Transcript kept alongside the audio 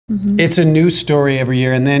It's a new story every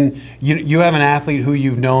year, and then you have an athlete who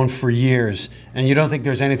you've known for years, and you don't think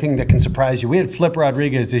there's anything that can surprise you. We had Flip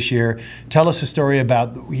Rodriguez this year tell us a story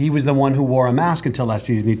about he was the one who wore a mask until last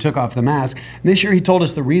season. He took off the mask. And this year he told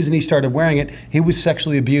us the reason he started wearing it, he was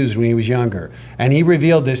sexually abused when he was younger. And he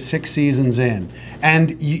revealed this 6 seasons in.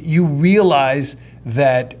 And you realize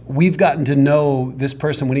that we've gotten to know this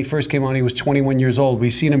person. When he first came on, he was 21 years old.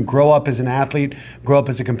 We've seen him grow up as an athlete, grow up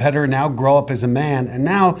as a competitor, now grow up as a man, and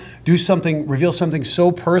now reveal something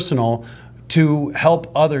so personal to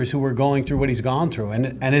help others who are going through what he's gone through.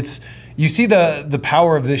 And it's, you see the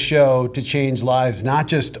power of this show to change lives, not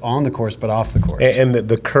just on the course, but off the course. And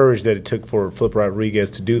the courage that it took for Flip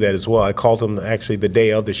Rodriguez to do that as well. I called him actually the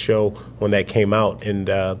day of the show when that came out,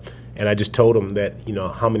 and I just told him that,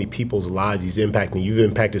 how many people's lives he's impacting. You've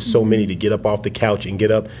impacted so many to get up off the couch and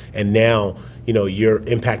get up, and now, you're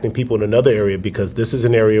impacting people in another area, because this is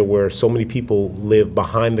an area where so many people live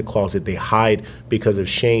behind the closet. They hide because of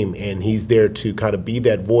shame, and he's there to kind of be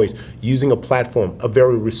that voice, using a platform, a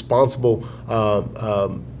very responsible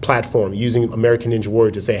platform, using American Ninja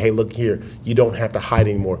Warrior to say, hey, look here, you don't have to hide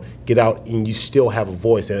anymore. Get out, and you still have a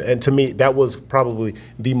voice. And to me, that was probably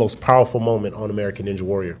the most powerful moment on American Ninja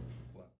Warrior.